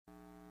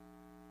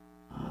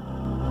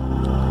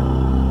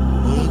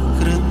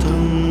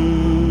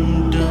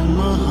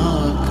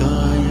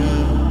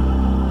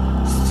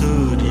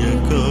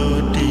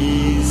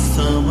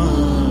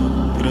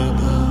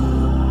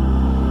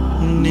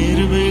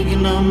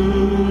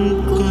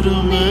कुरु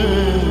मे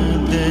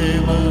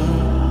देव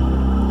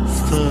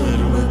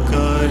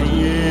सर्वकार्येषु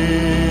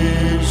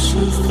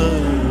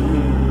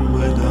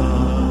सर्वदा.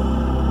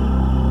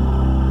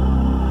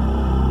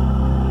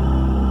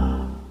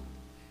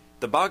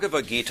 The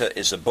Bhagavad Gita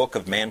is a book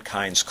of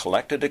mankind's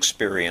collected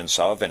experience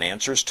of and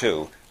answers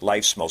to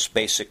life's most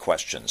basic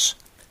questions.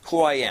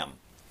 Who I am,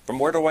 from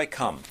where do I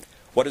come,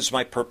 what is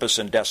my purpose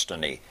and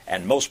destiny,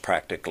 and most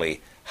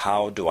practically,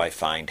 how do I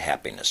find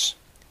happiness?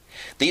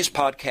 These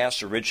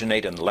podcasts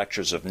originate in the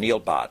lectures of Neil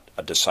Bhatt,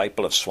 a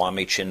disciple of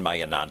Swami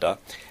Chinmayananda.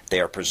 They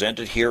are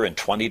presented here in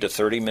 20 to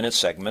 30-minute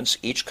segments,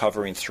 each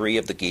covering 3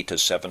 of the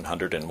Gita's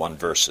 701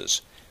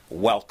 verses.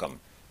 Welcome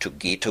to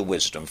Gita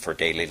Wisdom for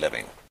Daily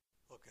Living.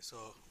 Okay, so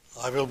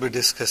I will be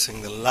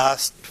discussing the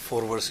last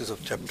 4 verses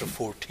of chapter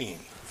 14.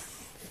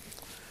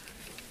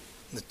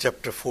 The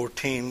chapter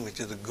 14, which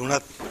is the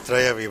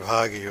Gunatraya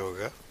Vibhaga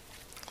Yoga,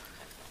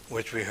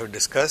 which we have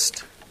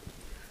discussed.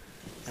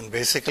 And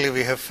basically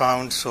we have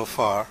found so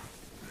far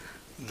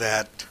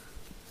that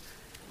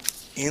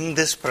in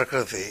this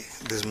Prakriti,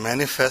 this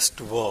manifest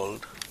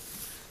world,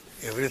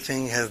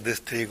 everything has these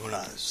 3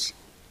 gunas,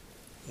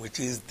 which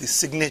is the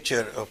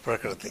signature of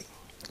Prakriti.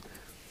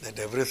 That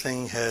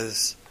everything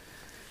has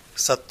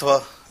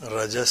Sattva,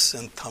 Rajas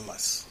and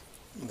Tamas.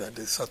 That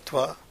is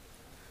Sattva,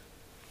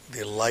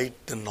 the light,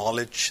 the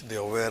knowledge, the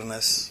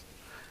awareness,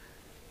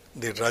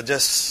 the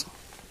Rajas,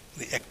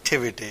 the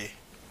activity,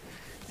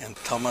 and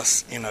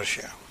Tamas,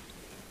 inertia.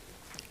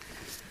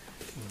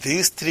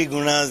 These 3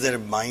 gunas are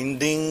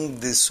binding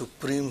the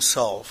Supreme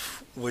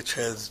Self, which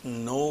has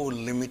no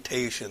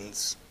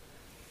limitations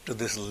to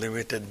this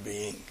limited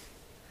being.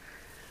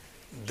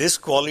 These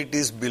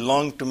qualities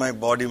belong to my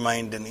body,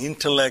 mind, and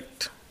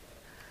intellect.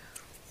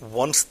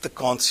 Once the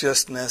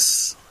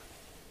consciousness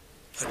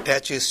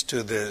attaches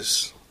to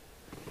this,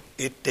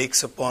 it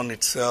takes upon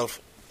itself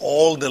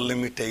all the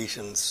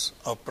limitations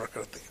of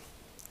Prakriti.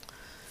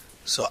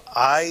 So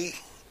I,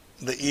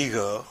 the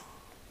ego,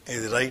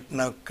 is right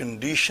now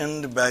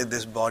conditioned by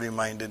this body,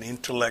 mind, and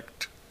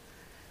intellect.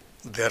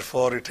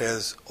 Therefore, it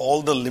has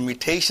all the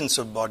limitations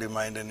of body,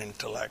 mind, and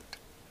intellect.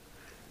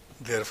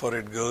 Therefore,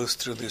 it goes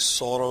through the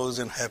sorrows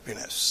and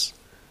happiness,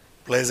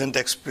 pleasant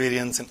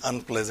experience and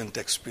unpleasant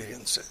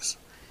experiences,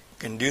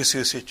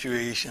 conducive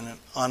situation and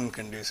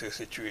unconducive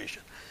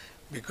situation.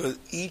 Because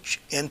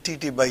each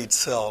entity by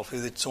itself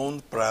has its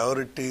own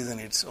priorities and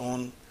its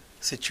own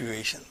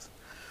situations.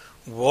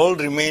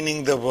 World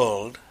remaining the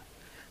world,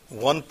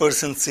 one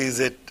person sees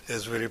it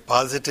as very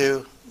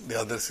positive, the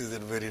other sees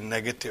it very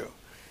negative,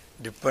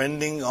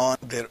 depending on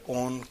their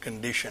own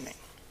conditioning.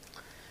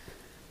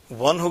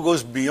 One who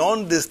goes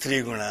beyond these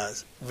 3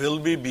 gunas will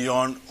be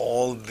beyond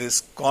all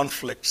these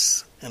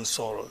conflicts and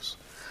sorrows.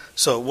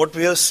 So what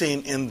we have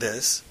seen in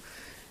this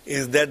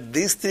is that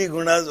these 3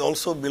 gunas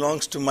also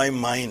belongs to my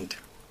mind.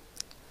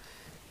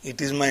 It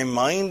is my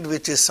mind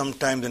which is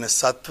sometimes in a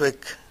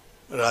sattvic,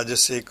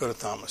 rajasic or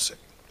tamasic.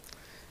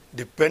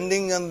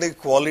 Depending on the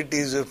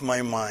qualities of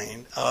my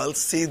mind, I'll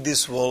see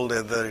this world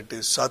whether it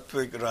is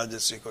sattvic,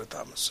 rajasic or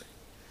tamasic.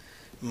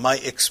 My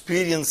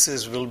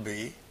experiences will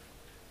be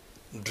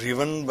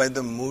driven by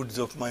the moods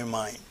of my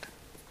mind.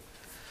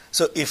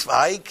 So if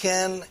I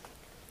can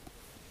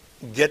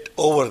get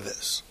over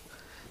this,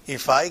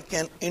 if I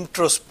can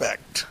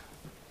introspect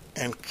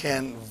and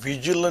can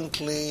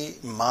vigilantly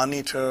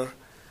monitor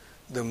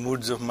the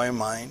moods of my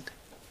mind,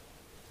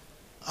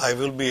 I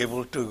will be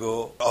able to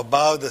go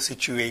above the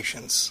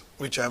situations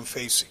which I am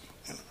facing.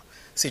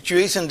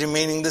 Situation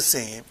remaining the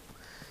same,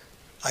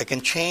 I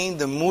can change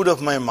the mood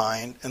of my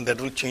mind and that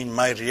will change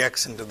my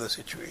reaction to the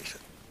situation.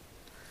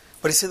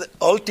 But you see, the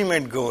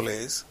ultimate goal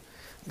is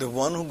the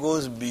one who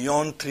goes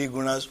beyond 3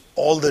 gunas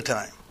all the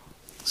time.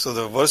 So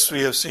the verse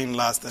we have seen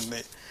last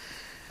Sunday,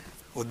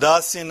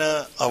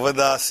 Udasina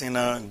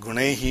avadasina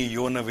gunehi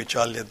yona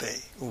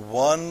vichalyate.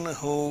 One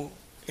who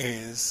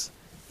is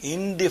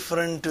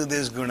indifferent to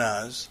these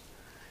gunas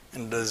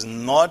and does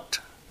not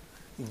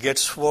get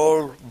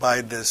swayed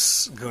by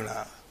this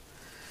guna.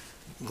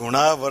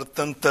 Guna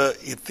vartanta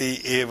iti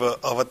eva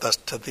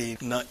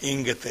avatasthati na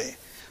ingate.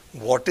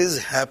 What is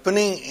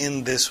happening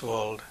in this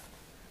world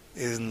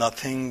is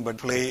nothing but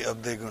play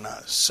of the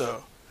gunas.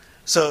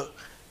 So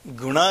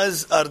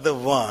gunas are the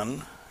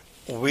one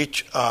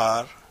which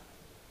are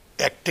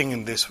acting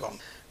in this world.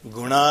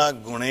 Guna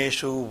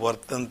guneshu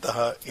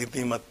vartantaha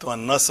iti matva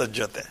na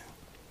sajjate.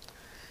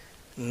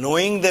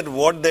 Knowing that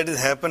what that is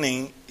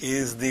happening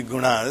is the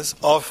gunas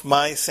of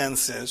my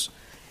senses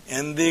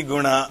and the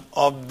guna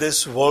of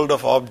this world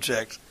of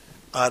objects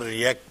are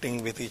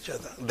reacting with each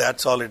other.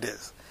 That's all it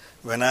is.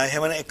 When I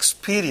have an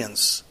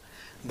experience,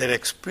 that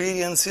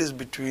experience is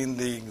between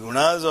the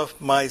gunas of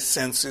my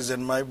senses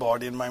and my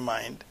body and my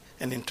mind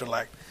and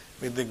intellect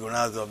with the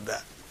gunas of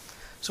that.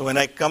 So when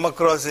I come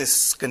across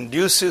a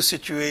conducive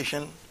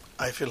situation,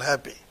 I feel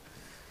happy.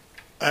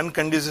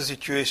 Unconducive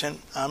situation,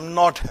 I'm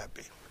not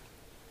happy.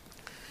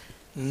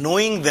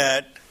 Knowing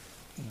that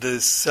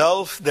the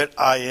self that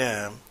I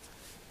am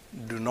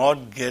do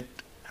not get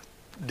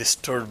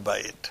disturbed by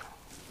it.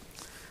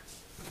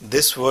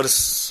 This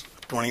verse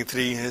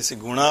 23, he says,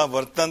 Guna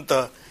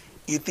vartanta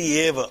iti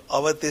eva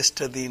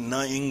avatishtati na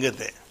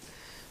ingate.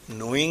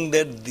 Knowing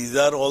that these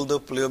are all the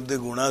play of the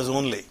gunas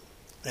only,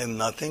 and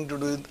nothing to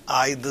do with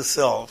I, the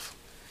self,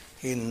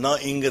 he na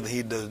ingate,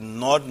 he does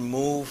not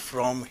move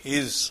from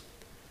his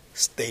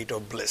state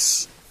of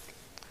bliss.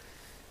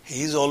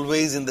 He is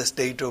always in the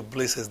state of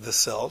bliss as the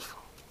self.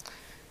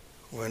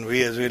 When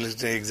we, as well as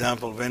the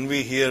example, when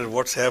we hear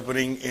what's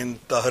happening in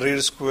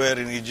Tahrir Square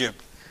in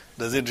Egypt,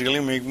 does it really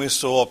make me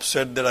so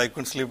upset that I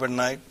couldn't sleep at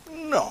night?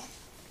 No.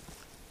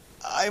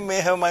 I may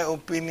have my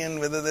opinion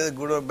whether they're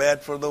good or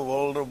bad for the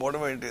world or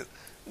whatever it is,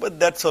 but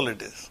that's all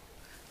it is.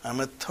 I'm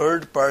a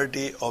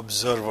third-party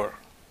observer.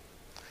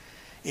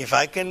 If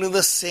I can do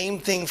the same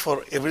thing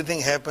for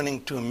everything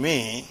happening to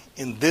me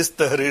in this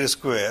Tahrir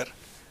Square,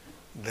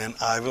 then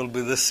I will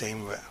be the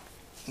same way.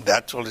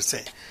 That's what it's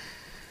saying.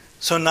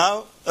 So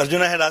now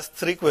Arjuna had asked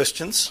 3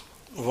 questions.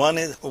 One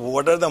is,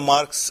 what are the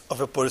marks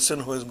of a person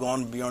who has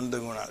gone beyond the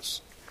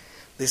gunas?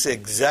 This is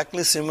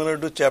exactly similar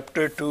to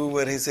chapter 2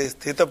 where he says,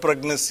 Sthita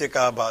pragnasya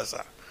ka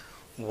bhasa.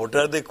 What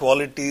are the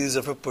qualities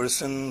of a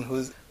person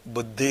whose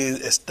buddhi is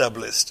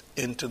established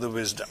into the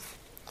wisdom?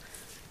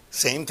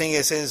 Same thing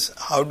he says,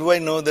 how do I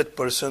know that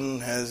person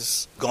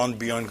has gone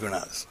beyond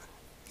gunas?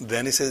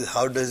 Then he says,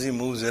 how does he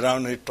move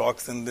around and he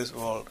talks in this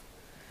world?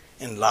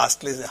 And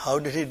lastly, how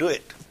did he do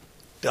it?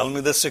 Tell me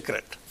the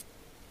secret.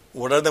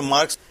 What are the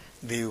marks?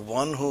 The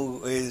one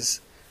who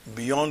is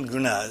beyond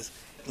gunas,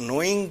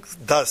 knowing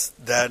thus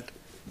that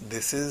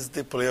this is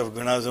the play of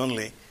gunas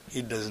only,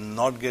 he does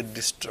not get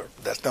disturbed.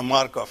 That's the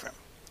mark of him.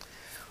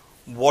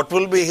 What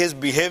will be his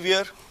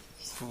behavior?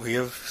 We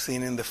have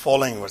seen in the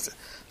following verses.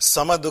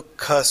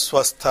 Samadukha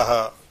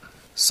swasthaha,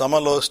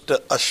 samalosta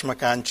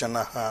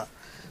ashmakanchanaha,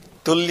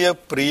 tulya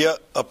priya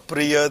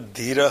apriya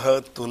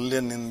dhiraha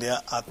tulya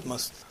nindya atma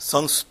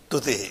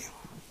sanstuti.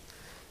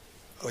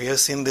 We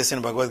have seen this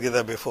in Bhagavad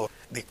Gita before.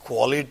 The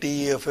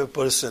quality of a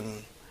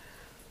person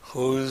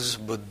whose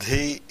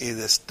buddhi is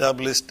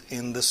established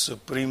in the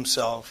Supreme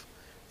Self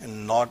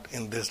and not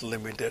in this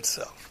limited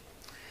self.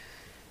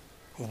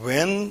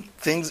 When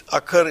things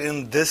occur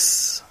in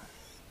this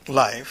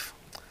life,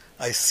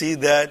 I see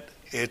that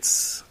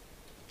it's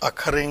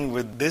occurring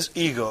with this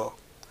ego,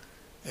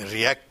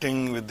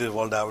 reacting with the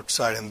world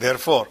outside, and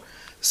therefore,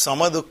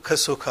 samadukha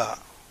sukha,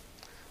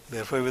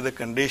 therefore whether the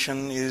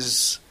condition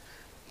is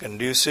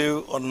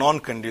conducive or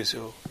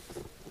non-conducive,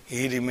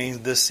 he remains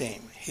the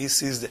same. He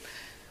sees that.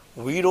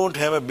 We don't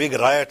have a big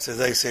riots,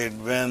 as I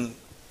said, when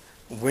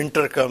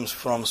winter comes.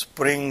 From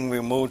spring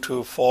we move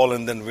to fall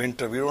and then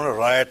winter. We don't have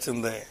riots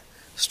in the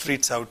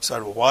streets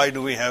outside. Why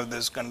do we have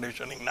this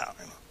conditioning now?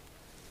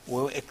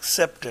 We've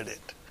accepted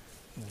it.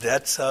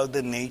 That's how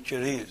the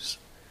nature is.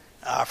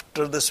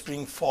 After the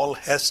spring, fall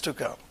has to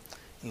come.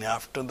 And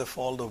after the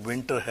fall, the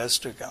winter has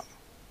to come.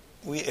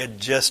 We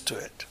adjust to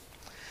it.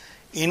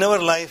 In our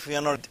life, we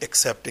are not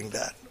accepting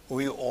that.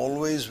 We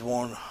always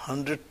want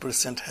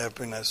 100%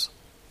 happiness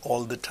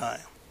all the time.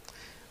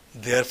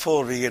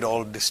 Therefore, we get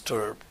all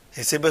disturbed.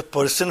 He said, but a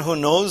person who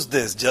knows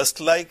this, just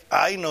like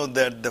I know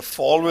that the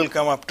fall will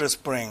come after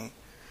spring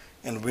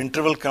and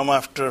winter will come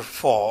after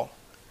fall,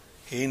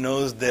 he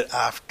knows that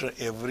after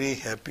every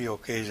happy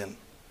occasion,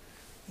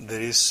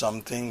 there is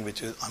something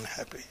which is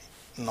unhappy,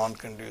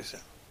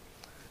 non-conducive.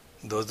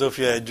 Those of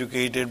you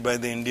educated by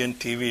the Indian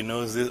TV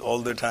knows this all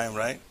the time,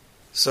 right?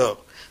 So,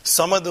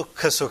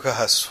 samadukha sukha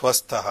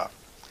swastaha.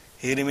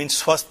 He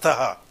remains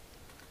swastaha,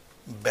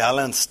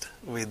 balanced,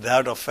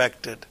 without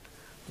affected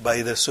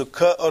by the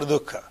sukha or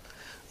dukkha.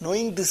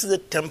 Knowing this is a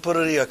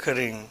temporary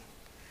occurring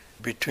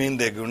between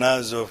the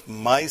gunas of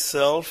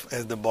myself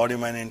as the body,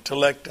 mind,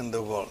 intellect and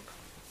the world.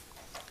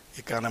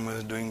 Economy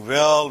is doing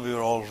well, we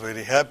are all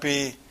very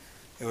happy.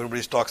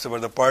 Everybody talks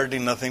about the party,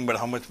 nothing but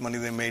how much money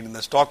they made in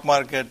the stock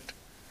market.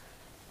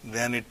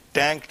 Then it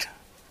tanked.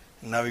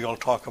 Now we all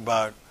talk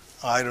about,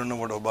 I don't know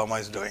what Obama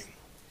is doing.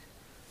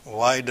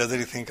 Why doesn't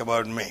he think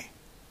about me?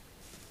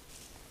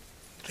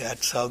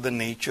 That's how the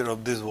nature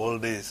of this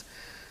world is.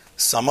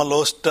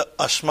 Samalosta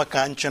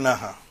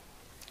ashmakanchanaha.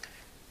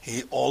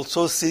 He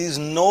also sees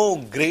no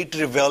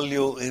greater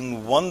value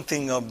in one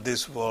thing of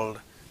this world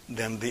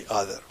than the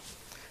other.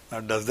 Now,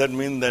 does that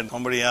mean that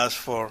somebody asks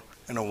for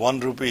 1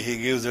 rupee, he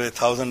gives a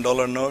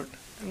 $1,000 note?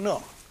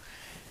 No.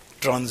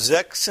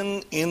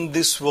 Transaction in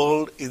this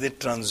world is a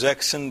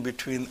transaction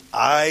between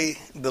I,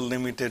 the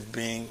limited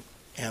being,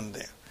 and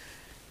them.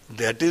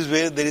 That is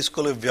where there is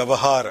called a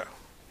vyavahara.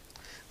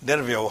 Their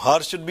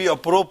vyavahar should be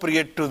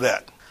appropriate to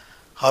that.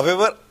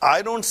 However,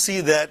 I don't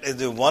see that as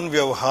the one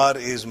vyavahar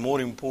is more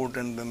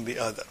important than the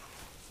other.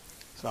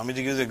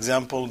 Swamiji gives an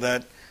example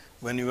that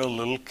when you were a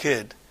little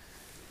kid,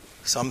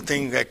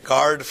 something, a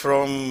card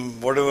from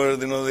whatever,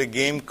 the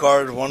game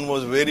card, one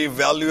was very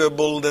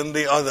valuable than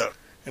the other.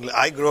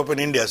 I grew up in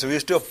India, so we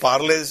used to have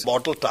Parle's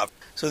bottle top.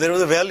 So there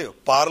was a value.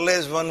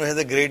 Parle's one has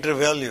a greater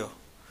value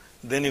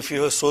than if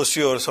you were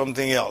socio or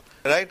something else.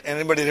 Right?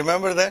 Anybody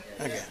remember that?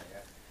 Okay.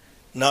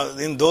 Now,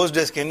 in those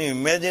days, can you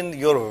imagine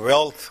your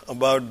wealth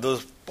about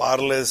those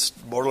Parle's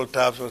bottle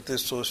tops with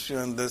this socio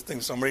and this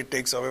thing somebody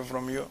takes away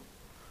from you?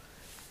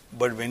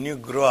 But when you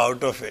grow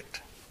out of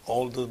it,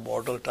 all those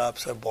bottle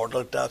tops are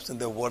bottle tops and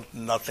they're worth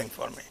nothing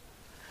for me.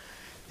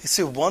 You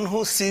see, one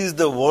who sees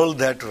the world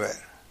that way,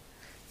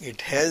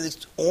 it has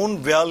its own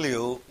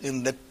value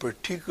in that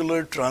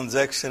particular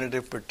transaction at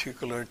a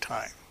particular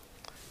time.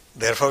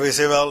 Therefore we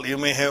say, well, you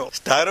may have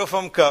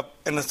styrofoam cup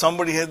and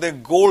somebody has the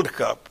gold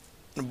cup.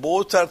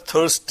 Both are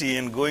thirsty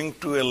and going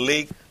to a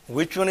lake.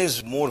 Which one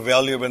is more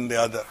valuable than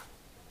the other?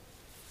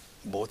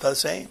 Both are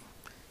same.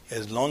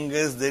 As long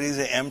as there is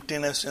an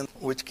emptiness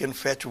which can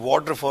fetch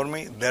water for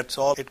me, that's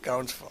all it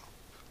counts for.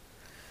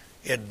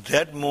 At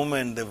that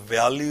moment, the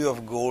value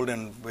of gold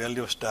and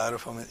value of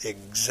styrofoam is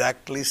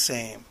exactly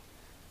same,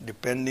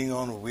 depending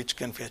on which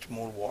can fetch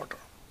more water.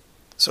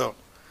 So,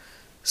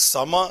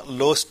 sama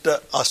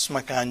losta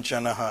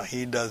asmakanchanaha.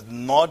 He does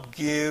not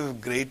give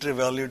greater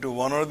value to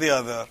one or the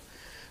other,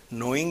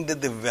 knowing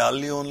that the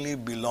value only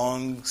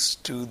belongs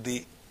to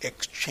the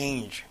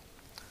exchange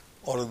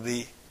or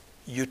the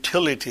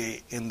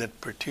utility in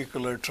that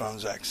particular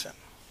transaction.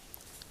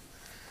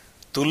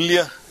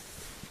 Tulya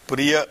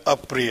priya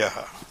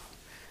apriyaha.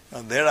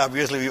 Now that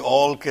obviously we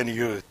all can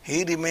use.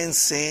 He remains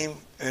same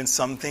when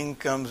something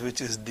comes which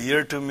is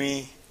dear to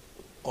me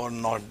or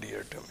not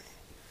dear to me,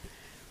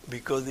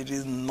 because it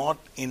is not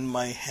in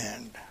my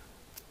hand.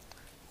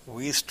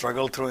 We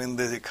struggle through in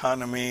this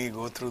economy,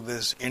 go through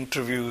these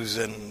interviews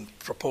and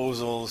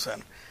proposals,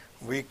 and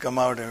we come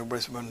out and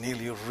everybody says, well, Neil,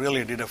 you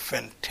really did a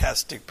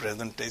fantastic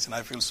presentation.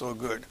 I feel so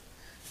good.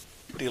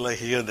 Till I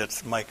hear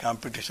that my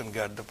competition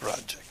got the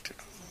project.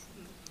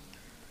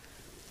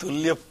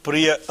 Tulya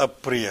priya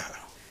apriya.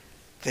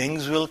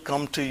 Things will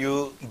come to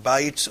you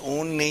by its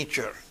own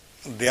nature.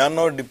 They are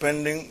not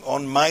depending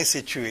on my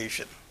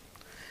situation.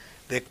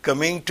 They're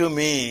coming to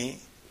me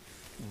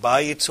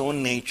by its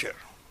own nature.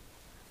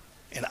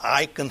 And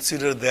I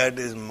consider that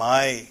as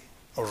my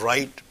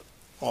right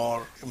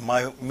or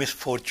my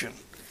misfortune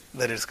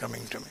that is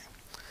coming to me.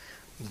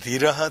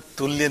 Dhiraha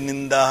tulya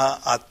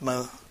nindaha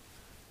atma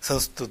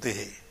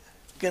sanstutihi.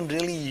 You can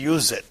really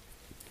use it.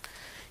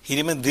 He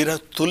remains dhiraha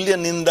tulya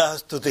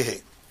nindaha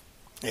stutihi.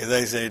 As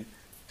I said,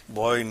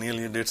 boy, Neil,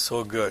 you did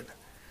so good.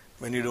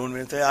 When you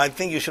don't say, I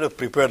think you should have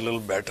prepared a little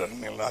better,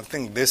 Neil. I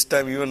think this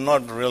time you were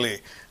not really,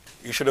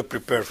 you should have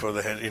prepared for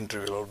the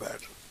interview a little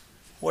better.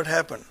 What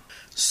happened?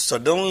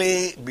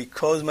 Suddenly,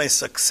 because my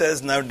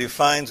success now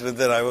defines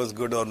whether I was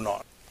good or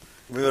not.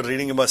 We were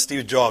reading about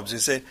Steve Jobs. He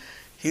said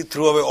he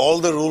threw away all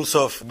the rules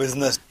of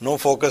business. No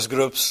focus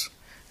groups,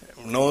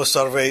 no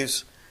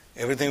surveys,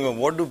 everything.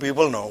 What do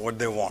people know? What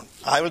they want.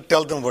 I will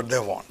tell them what they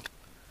want.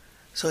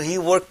 So he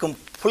worked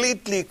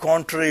completely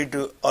contrary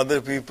to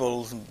other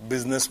people's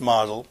business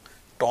model,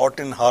 taught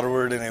in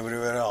Harvard and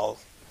everywhere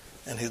else,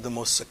 and he's the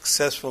most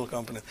successful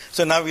company.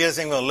 So now we are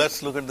saying, well,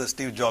 let's look at the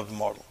Steve Jobs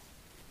model,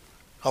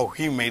 how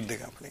he made the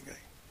company great.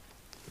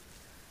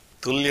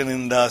 Tulya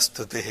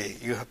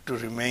nindastutihi. You have to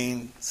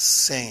remain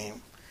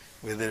same,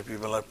 whether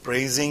people are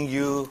praising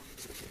you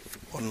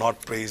or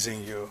not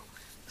praising you,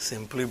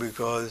 simply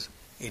because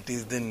it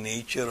is the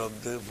nature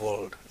of the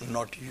world,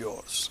 not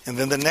yours. And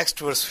then the next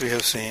verse we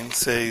have seen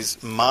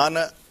says,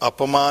 Mana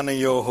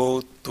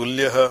apamanayoho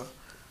tulyaha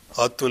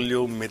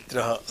atulyo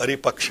mitraha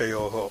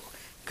aripakshayoho.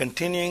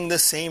 Continuing the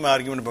same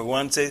argument,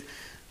 Bhagavan says,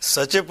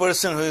 such a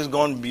person who has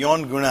gone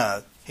beyond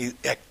guna, he is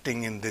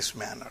acting in this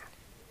manner.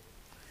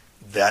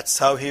 That's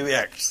how he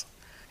acts.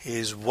 He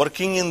is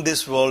working in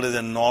this world as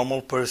a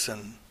normal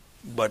person,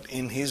 but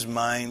in his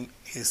mind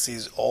he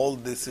sees all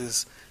this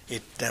is a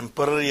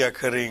temporary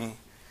occurring,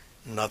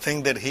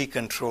 nothing that he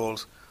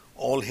controls.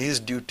 All his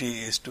duty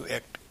is to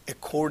act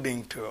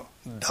according to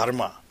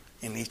dharma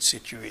in each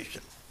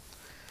situation.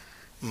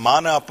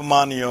 Mana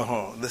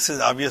apamanayoho. This is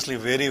obviously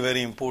very,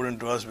 very important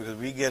to us because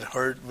we get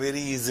hurt very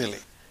easily.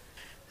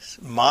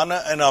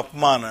 Mana and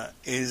apmana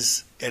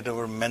is at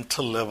our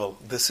mental level.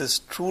 This is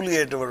truly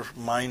at our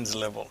mind's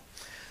level.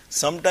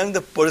 Sometimes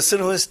the person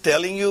who is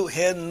telling you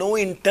has no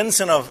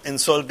intention of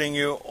insulting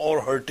you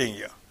or hurting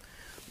you.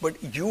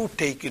 But you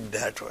take it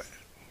that way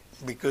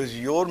because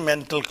your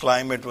mental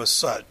climate was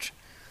such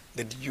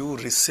that you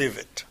receive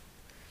it.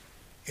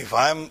 If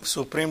I'm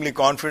supremely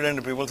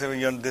confident, people say,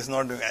 well, this is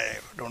not doing,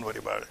 don't worry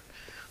about it.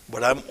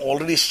 But I'm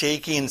already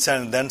shaky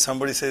inside, and then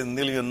somebody says,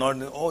 Neil, you're not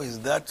doing, oh, is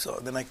that so?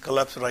 Then I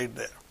collapse right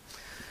there.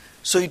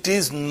 So it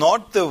is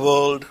not the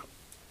world,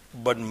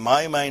 but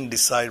my mind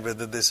decides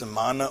whether this is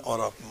mana or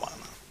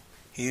apmana.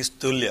 He is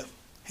tulya.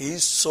 He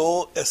is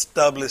so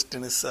established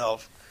in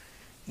himself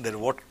that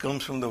what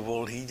comes from the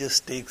world, he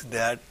just takes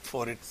that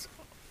for its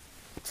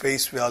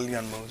face value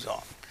and moves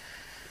on.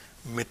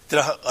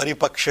 Mitraha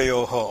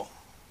aripakshayoho.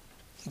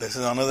 This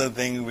is another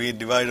thing we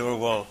divide our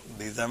world.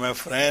 These are my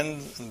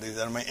friends and these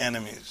are my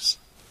enemies.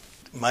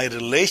 My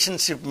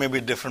relationship may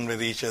be different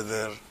with each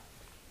other,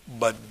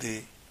 but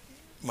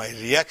my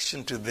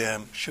reaction to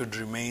them should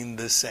remain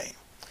the same.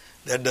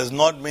 That does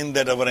not mean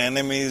that our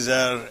enemies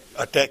are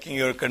attacking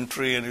your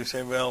country and you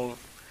say, well,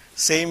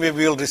 same way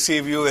we will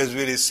receive you as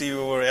we receive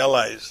our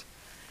allies.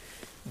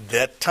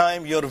 That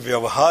time your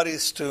vyavahar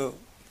is to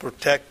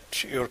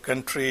protect your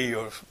country.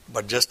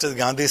 But just as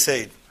Gandhi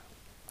said,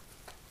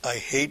 I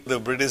hate the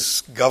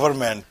British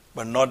government,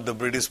 but not the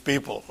British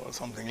people, or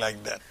something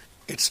like that.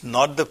 It's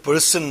not the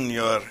person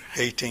you're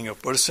hating, a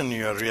person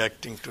you're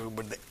reacting to,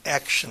 but the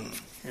action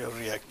you're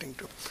reacting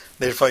to.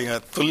 Therefore, you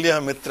have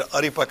Tulya Mitra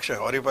Aripaksha.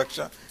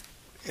 Aripaksha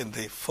is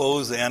the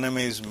foes, the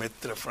enemies,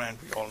 Mitra, friend,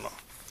 we all know.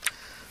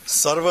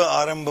 Sarva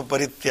Arambha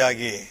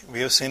Parityagi.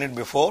 We have seen it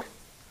before,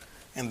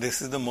 and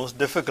this is the most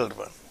difficult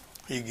one.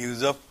 He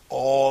gives up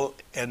all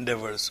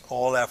endeavors,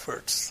 all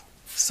efforts.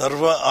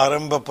 Sarva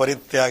Arambha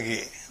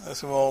Parityagi.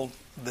 First of all,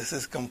 this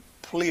is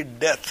complete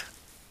death.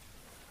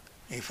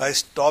 If I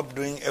stop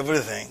doing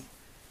everything,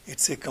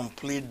 it's a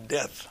complete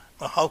death.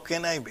 Now, how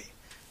can I be?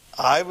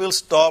 I will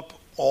stop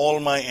all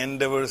my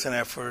endeavors and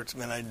efforts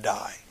when I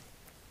die.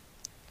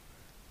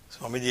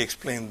 Swamiji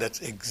explained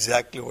that's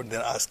exactly what they're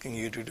asking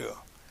you to do.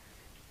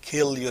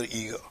 Kill your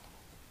ego.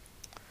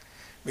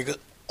 Because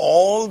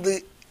all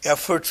the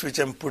efforts which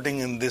I'm putting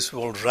in this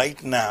world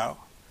right now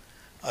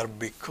are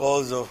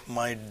because of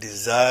my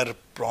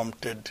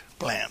desire-prompted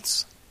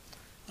plans.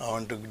 I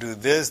want to do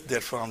this,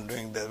 therefore I'm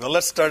doing that. Well,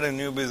 let's start a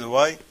new business.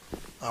 Why?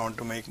 I want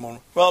to make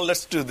more. Well,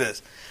 let's do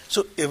this.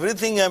 So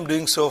everything I'm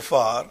doing so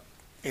far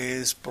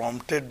is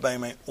prompted by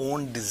my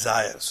own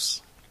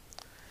desires.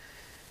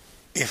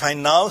 If I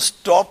now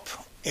stop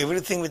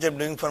everything which I'm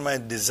doing for my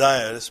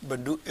desires,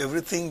 but do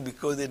everything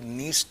because it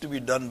needs to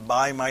be done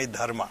by my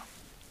dharma,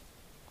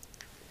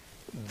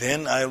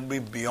 then I will be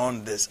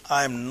beyond this.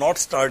 I am not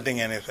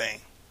starting anything.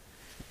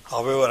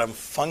 However, I'm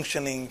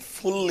functioning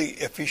fully,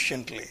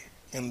 efficiently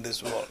in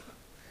this world.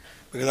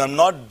 Because I'm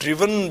not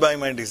driven by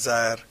my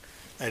desire,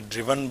 I'm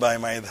driven by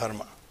my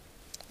dharma.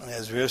 And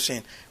as we have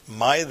seen,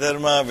 my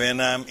dharma,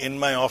 when I'm in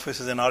my office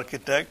as an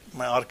architect,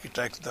 my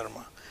architect's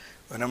dharma.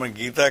 When I'm in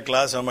Gita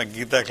class, I'm a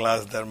Gita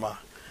class dharma.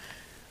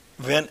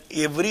 When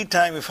every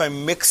time if I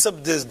mix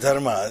up these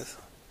dharmas,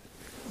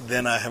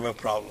 then I have a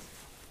problem.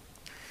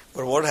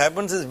 But what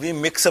happens is we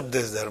mix up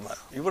this dharma.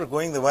 You were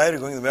going the way, you're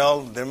going,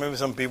 well, there may be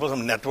some people,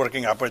 some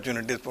networking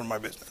opportunities for my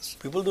business.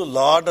 People do a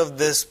lot of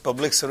this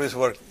public service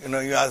work.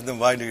 You ask them,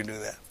 why do you do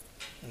that?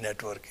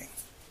 Networking.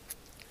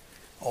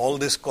 All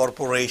these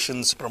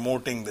corporations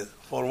promoting this.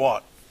 For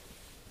what?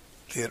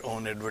 Their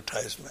own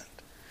advertisement.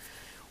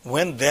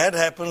 When that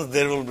happens,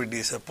 there will be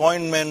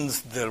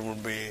disappointments, there will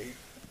be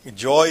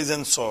joys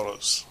and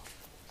sorrows.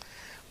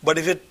 But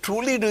if you're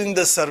truly doing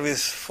the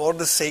service for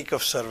the sake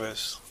of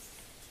service,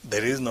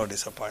 there is no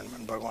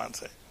disappointment, Bhagavan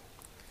said.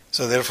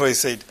 So therefore he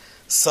said,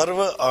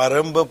 Sarva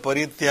Arambha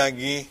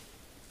Parityagi,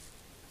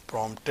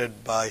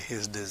 prompted by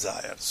his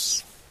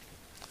desires.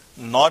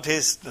 Not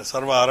his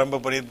Sarva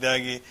Arambha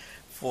Parityagi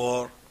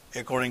for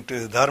according to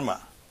his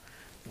dharma.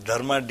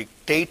 Dharma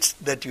dictates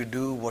that you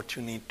do what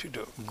you need to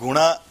do.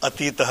 Guna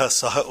atitaha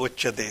saha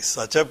uchyate.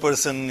 Such a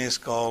person is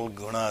called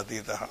guna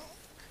atitaha.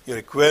 Your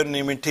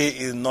equanimity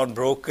is not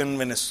broken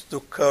when it's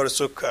dukkha or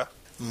sukha,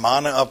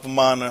 mana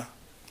apmana,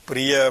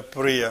 priya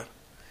priya,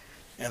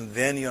 and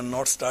then you're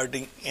not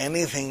starting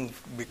anything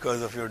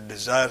because of your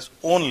desires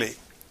only.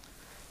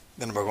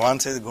 Then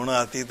Bhagavan says, Guna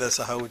atita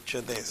saha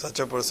uchyate. Such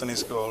a person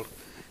is called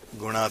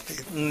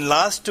gunatita.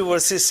 Last two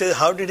verses say,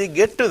 how did he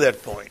get to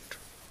that point?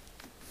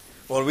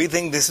 Well, we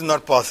think this is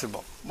not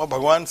possible. But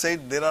Bhagavan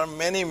said there are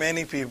many,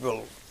 many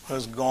people who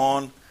has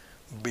gone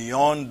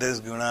beyond this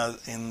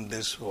gunas in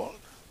this world.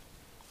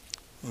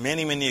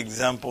 Many, many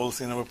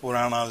examples in our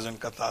Puranas and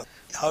Kathas.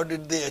 How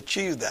did they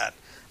achieve that?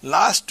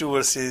 Last two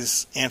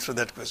verses answer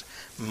that question.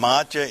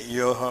 Macha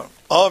yoha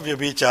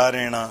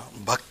avyabhicharena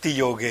bhakti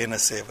yogena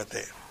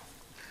sevate.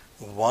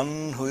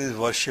 One who is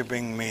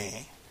worshipping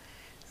me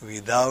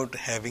without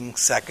having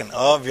second.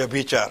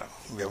 Avyabhichara.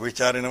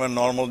 Vyabhichara in our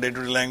normal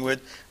day-to-day language,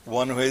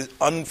 one who is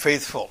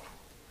unfaithful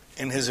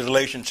in his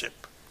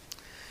relationship.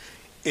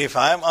 If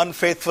I am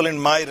unfaithful in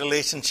my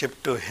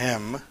relationship to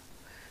him,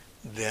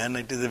 then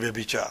it is a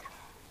vyabhichara.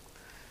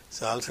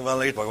 So I'll say, well,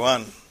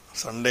 Bhagavan,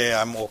 Sunday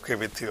I'm okay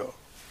with you.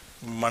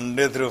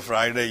 Monday through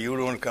Friday, you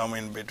don't come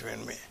in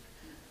between me.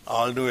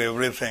 I'll do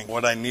everything,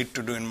 what I need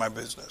to do in my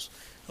business.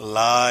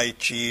 Lie,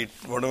 cheat,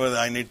 whatever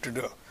I need to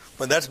do.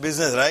 But that's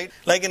business, right?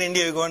 Like in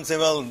India, you go and say,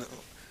 well,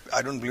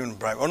 I don't believe in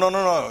bribe. Oh,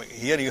 no.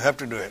 Here you have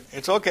to do it.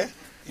 It's okay.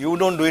 You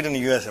don't do it in the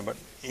USA, but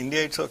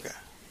India, it's okay.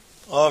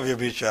 Oh,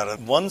 vyabhichara.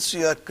 Once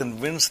you are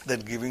convinced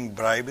that giving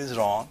bribe is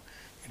wrong,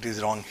 it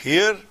is wrong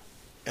here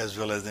as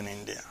well as in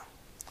India.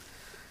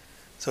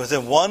 So it's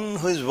the one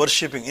who is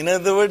worshipping. In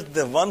other words,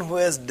 the one who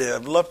has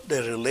developed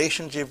a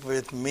relationship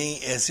with me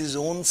as his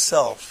own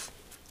self,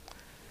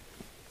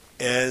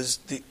 as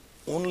the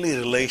only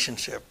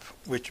relationship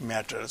which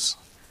matters.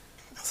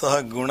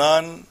 Saha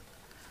gunan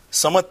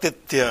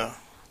samatitya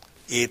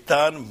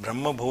etan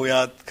brahma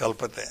bhuyat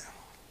kalpate.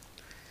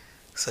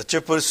 Such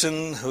a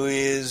person who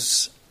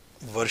is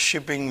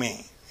worshipping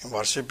me,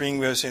 worshipping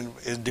we have seen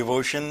is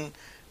devotion.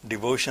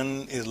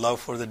 Devotion is love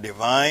for the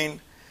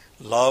divine.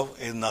 Love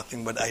is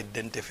nothing but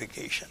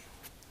identification.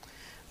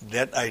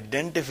 That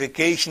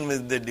identification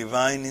with the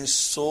divine is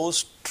so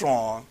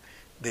strong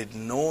that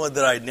no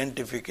other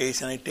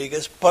identification I take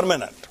as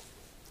permanent.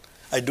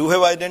 I do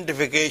have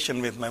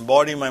identification with my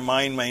body, my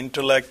mind, my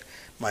intellect,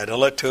 my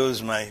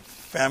relatives, my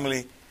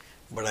family,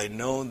 but I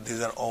know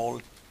these are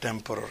all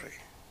temporary.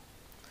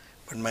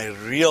 But my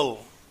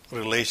real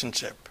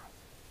relationship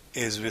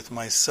is with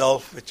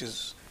myself, which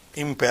is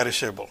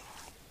imperishable.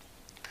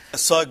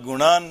 Sa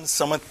gunan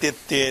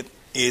samatyate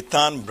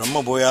etan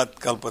brahma bhoyat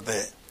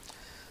kalpate.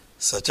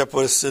 Such a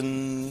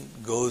person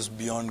goes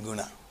beyond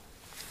guna.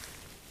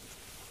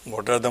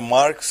 What are the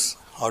marks?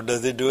 How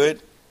does he do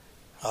it?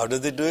 How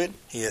does he do it?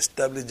 He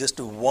established just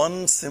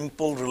one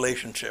simple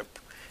relationship,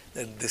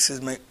 that this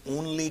is my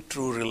only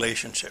true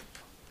relationship.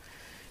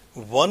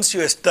 Once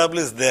you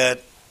establish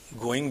that,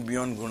 going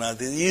beyond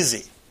gunas is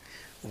easy.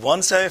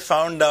 Once I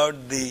found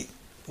out the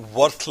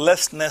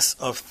worthlessness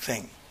of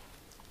thing,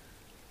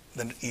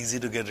 then it's easy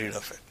to get rid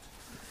of it.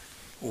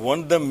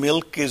 Once the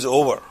milk is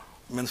over,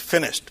 means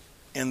finished,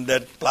 in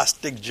that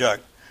plastic jug,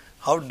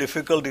 how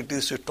difficult it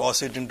is to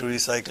toss it into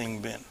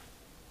recycling bin.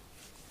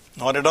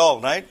 Not at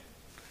all, right?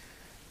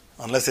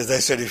 Unless, as I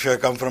said, if you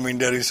come from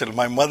India,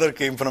 my mother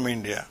came from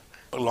India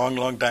a long,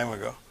 long time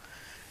ago.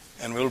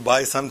 And we'll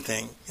buy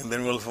something, and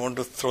then we'll want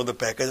to throw the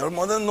package. Our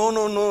mother,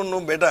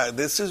 no, beta,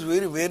 this is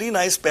very, very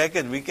nice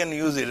package. We can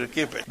use it or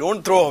keep it.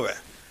 Don't throw away.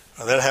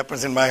 Now, that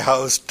happens in my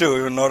house too,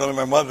 even not only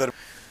my mother.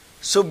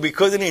 So,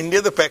 because in India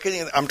the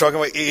packaging, I'm talking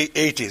about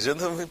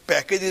 80s, the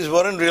packages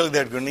weren't really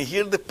that good. And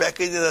here the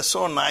packages are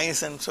so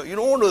nice, and so you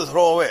don't want to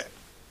throw away.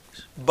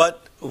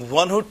 But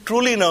one who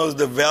truly knows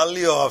the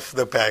value of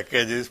the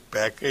package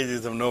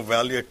is of no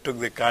value. I took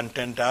the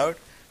content out.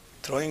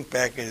 Throwing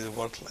package is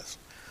worthless.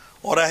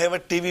 Or I have a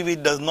TV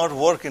which does not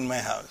work in my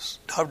house.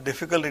 How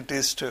difficult it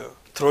is to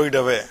throw it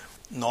away.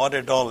 Not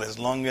at all, as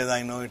long as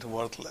I know it's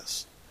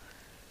worthless.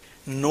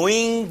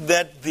 Knowing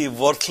that the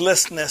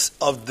worthlessness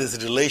of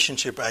this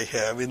relationship I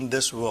have in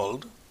this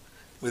world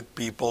with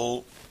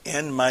people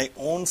and my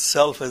own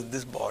self as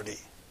this body,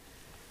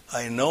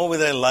 I know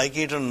whether I like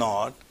it or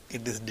not,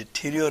 it is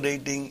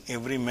deteriorating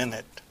every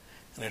minute.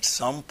 And at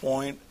some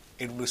point,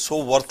 it will be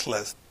so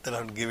worthless that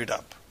I will give it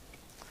up.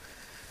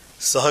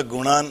 Saha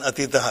gunan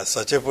atitaha.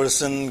 Such a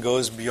person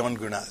goes beyond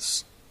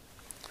gunas.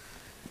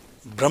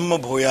 Brahma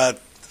bhoyat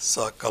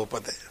sa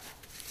kalpate.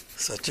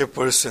 Such a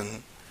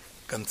person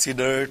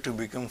considered to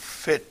become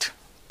fit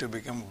to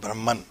become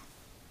Brahman.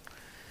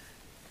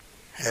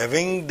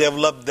 Having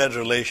developed that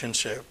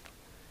relationship,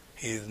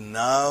 he is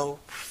now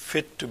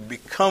fit to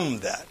become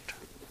that.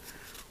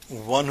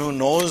 One who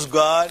knows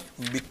God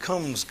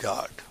becomes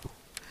God.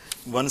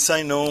 Once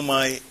I know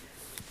my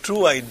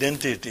true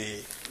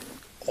identity,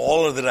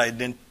 all other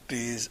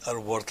identities are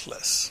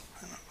worthless.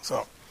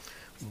 So,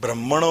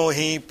 Brahmano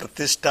hi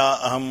pratishtha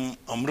aham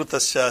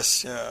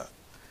amrutasya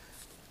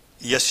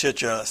yasya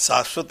cha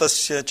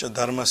sasvatasya cha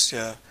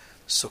dharmasya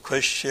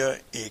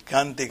sukhasya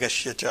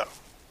ekantikasya cha.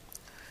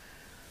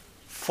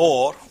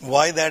 For,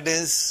 why that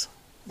is?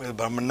 Well,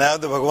 now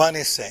the Bhagavan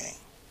is saying,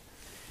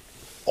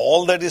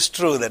 all that is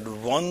true, that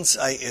once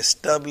I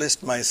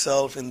established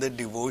myself in the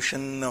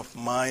devotion of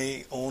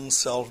my own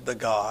self, the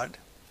God,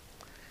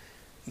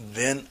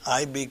 then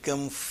I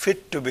become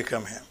fit to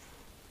become Him.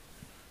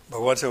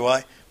 Bhagavan said,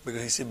 why?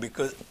 Because he said,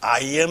 because I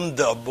am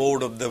the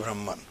abode of the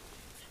Brahman.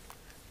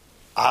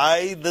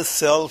 I, the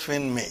self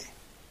in me.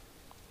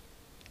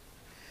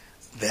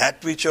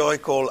 That which I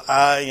call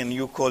I and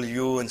you call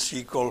you and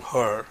she call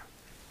her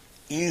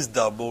is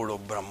the abode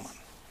of Brahman.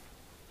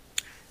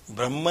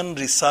 Brahman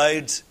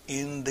resides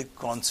in the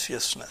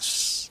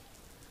consciousness,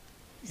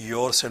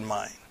 yours and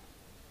mine.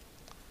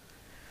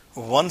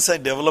 Once I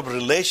develop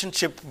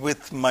relationship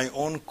with my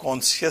own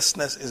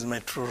consciousness is my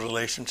true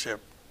relationship,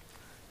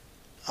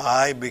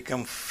 I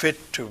become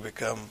fit to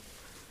become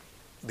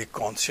the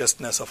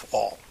consciousness of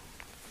all.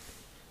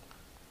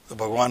 The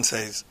Bhagavan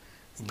says,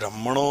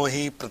 Brahmano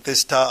hi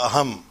pratishtha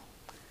aham.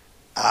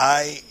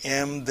 I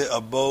am the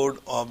abode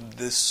of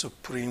this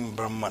Supreme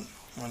Brahman.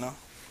 You know?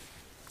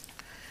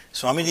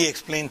 Swamiji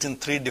explains in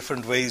three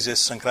different ways as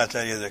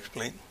Shankaracharya has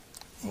explained.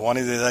 One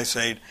is, as I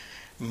said,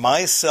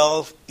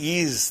 myself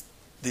is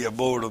the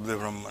abode of the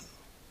Brahman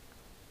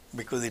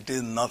because it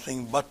is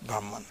nothing but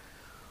Brahman.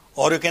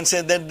 Or you can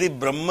say that the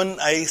Brahman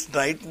I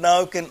right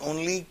now can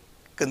only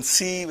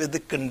conceive as the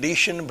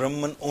conditioned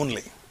Brahman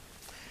only.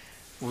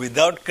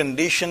 Without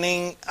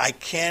conditioning, I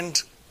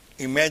can't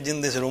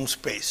imagine this room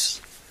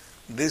space.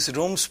 This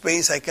room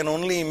space, I can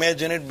only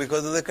imagine it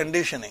because of the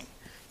conditioning.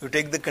 You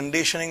take the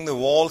conditioning, the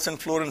walls and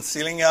floor and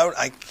ceiling out,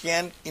 I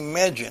can't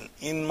imagine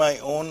in my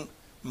own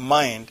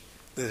mind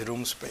this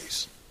room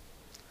space.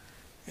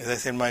 As I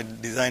said, my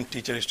design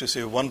teacher used to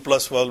say 1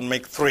 + 1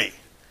 make 3.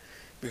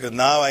 Because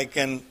now I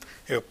can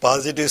have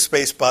positive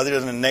space,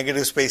 positive and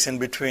negative space in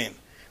between.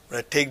 But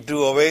I take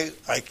 2 away,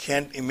 I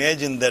can't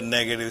imagine that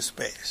negative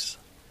space.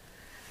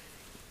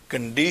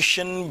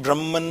 Conditioned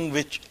Brahman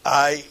which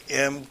I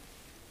am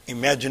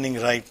imagining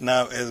right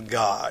now as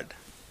God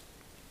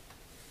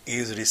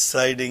is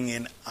residing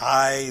in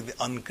I, the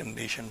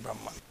unconditioned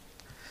Brahman.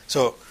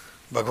 So,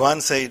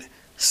 Bhagavan said,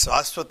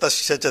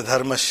 Sasvatasya cha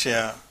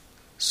dharmasya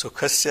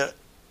sukhasya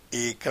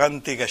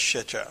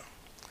ekantikasya cha.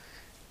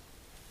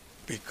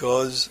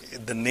 Because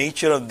the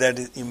nature of that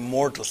is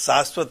immortal.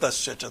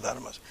 Sasvatasya cha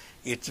dharmasya.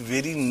 Its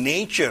very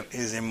nature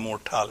is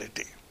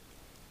immortality.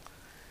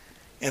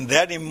 And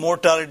that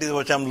immortality is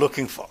what I'm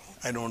looking for.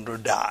 I don't want to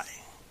die.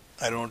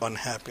 I don't want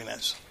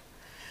unhappiness.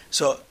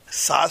 So,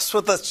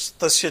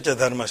 sasvatasya cha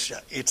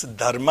dharmasya. Its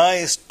dharma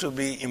is to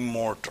be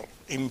immortal,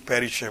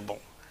 imperishable.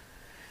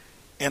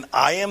 And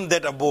I am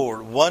that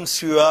abode.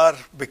 Once you are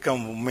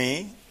become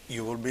me,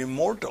 you will be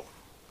immortal.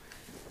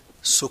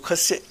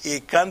 Sukhasya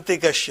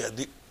ekantikasya.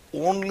 The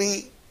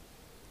only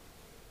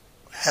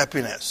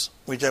happiness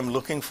which I am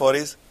looking for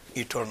is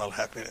eternal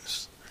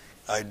happiness.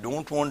 I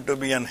don't want to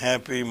be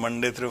unhappy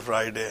Monday through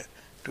Friday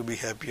to be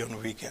happy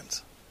on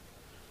weekends.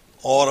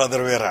 Or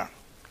other way around.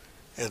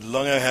 As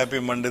long as I'm happy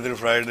Monday through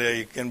Friday,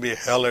 you can be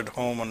hell at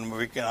home on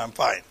weekend, I'm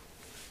fine.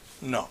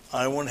 No,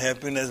 I want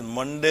happiness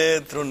Monday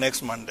through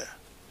next Monday.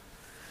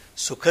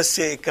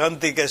 Sukhasya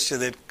ekantikasya,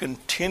 that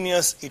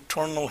continuous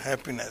eternal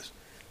happiness.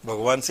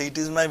 Bhagavan says it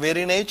is my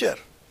very nature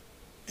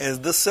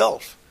as the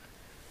self.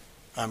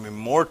 I'm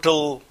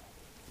immortal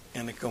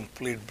and a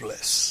complete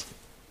bliss.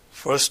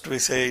 First we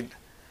said,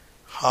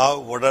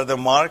 what are the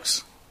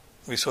marks?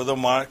 We saw the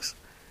marks.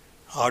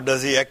 How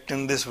does he act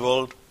in this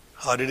world?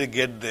 How did he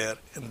get there?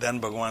 And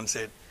then Bhagavan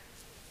said,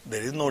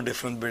 there is no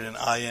difference between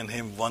I and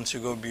him once you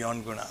go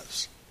beyond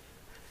gunas.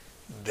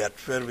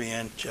 That's where we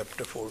end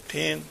chapter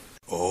 14.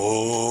 Om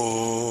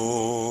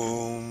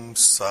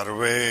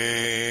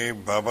Sarve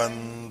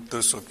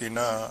Bhavantu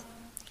Sukhina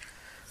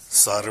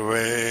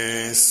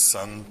Sarve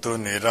Santu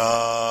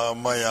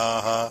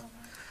Niramayaha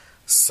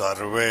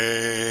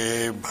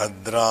Sarve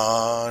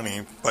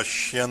Bhadrani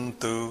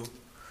Pashyantu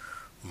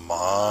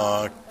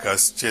Ma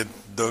Kaschid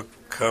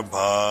Dukkha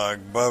Bhag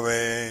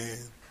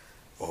Bhave.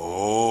 Om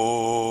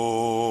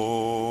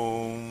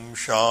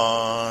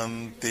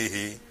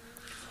Shantihi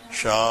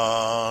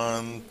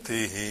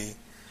Shantihi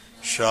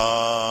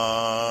Shantihi.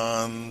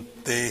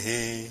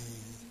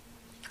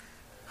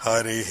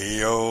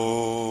 Harihi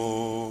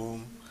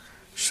Om.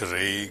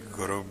 Shri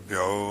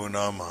Gurubhyo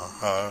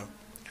Namaha.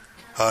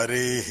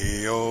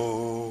 Harihi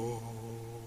Om.